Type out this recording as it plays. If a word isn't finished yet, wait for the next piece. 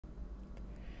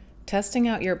Testing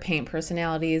out your paint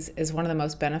personalities is one of the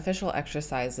most beneficial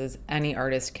exercises any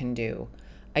artist can do.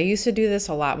 I used to do this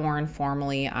a lot more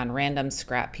informally on random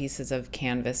scrap pieces of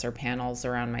canvas or panels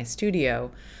around my studio,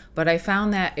 but I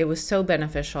found that it was so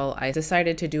beneficial I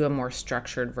decided to do a more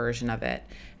structured version of it.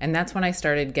 And that's when I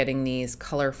started getting these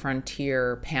Color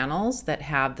Frontier panels that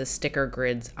have the sticker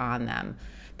grids on them.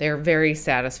 They're very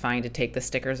satisfying to take the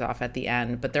stickers off at the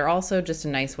end, but they're also just a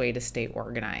nice way to stay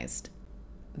organized.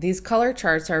 These color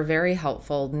charts are very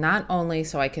helpful, not only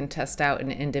so I can test out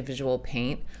an individual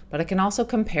paint, but I can also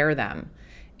compare them.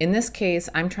 In this case,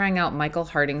 I'm trying out Michael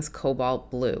Harding's Cobalt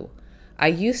Blue. I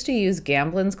used to use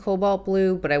Gamblin's Cobalt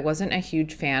Blue, but I wasn't a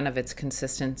huge fan of its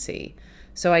consistency.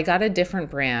 So I got a different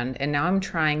brand, and now I'm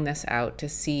trying this out to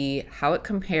see how it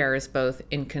compares both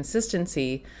in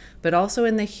consistency, but also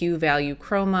in the hue value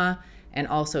chroma, and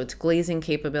also its glazing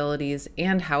capabilities,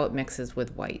 and how it mixes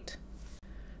with white.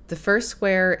 The first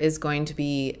square is going to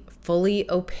be fully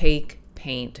opaque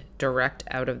paint direct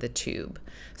out of the tube.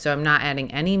 So I'm not adding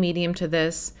any medium to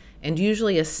this, and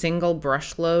usually a single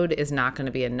brush load is not going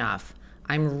to be enough.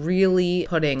 I'm really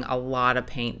putting a lot of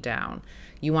paint down.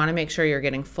 You want to make sure you're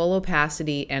getting full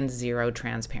opacity and zero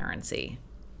transparency.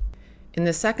 In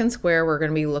the second square, we're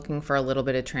going to be looking for a little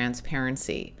bit of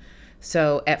transparency.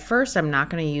 So at first, I'm not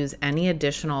going to use any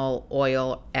additional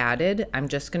oil added. I'm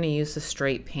just going to use the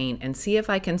straight paint and see if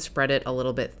I can spread it a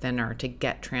little bit thinner to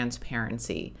get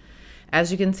transparency.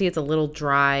 As you can see, it's a little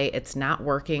dry. It's not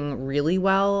working really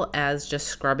well as just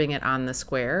scrubbing it on the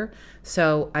square.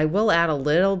 So I will add a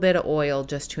little bit of oil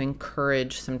just to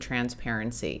encourage some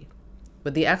transparency.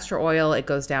 With the extra oil, it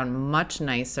goes down much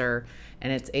nicer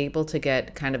and it's able to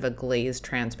get kind of a glazed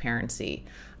transparency.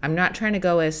 I'm not trying to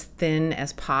go as thin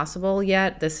as possible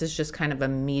yet. This is just kind of a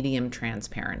medium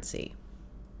transparency.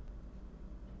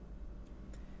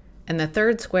 And the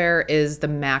third square is the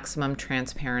maximum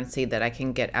transparency that I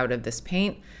can get out of this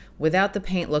paint without the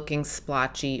paint looking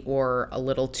splotchy or a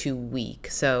little too weak.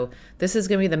 So this is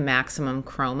going to be the maximum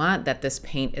chroma that this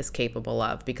paint is capable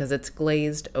of because it's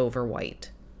glazed over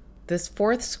white. This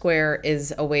fourth square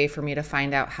is a way for me to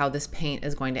find out how this paint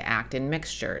is going to act in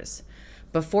mixtures.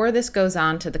 Before this goes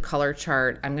on to the color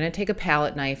chart, I'm going to take a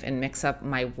palette knife and mix up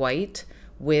my white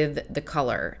with the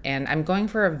color. And I'm going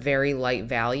for a very light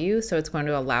value, so it's going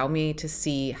to allow me to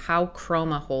see how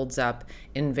chroma holds up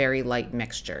in very light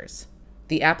mixtures.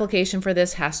 The application for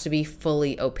this has to be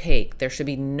fully opaque. There should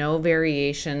be no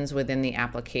variations within the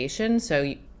application, so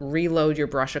you reload your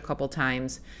brush a couple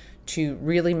times to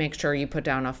really make sure you put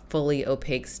down a fully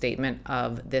opaque statement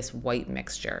of this white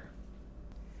mixture.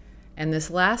 And this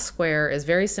last square is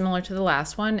very similar to the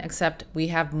last one, except we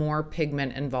have more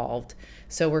pigment involved.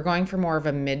 So we're going for more of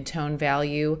a mid-tone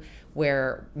value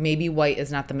where maybe white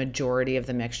is not the majority of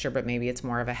the mixture, but maybe it's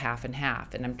more of a half and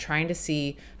half. And I'm trying to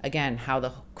see, again, how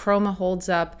the chroma holds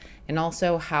up and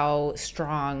also how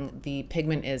strong the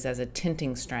pigment is as a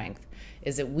tinting strength.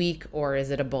 Is it weak or is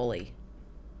it a bully?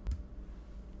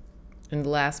 And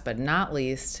last but not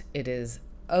least, it is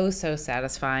oh so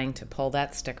satisfying to pull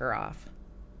that sticker off.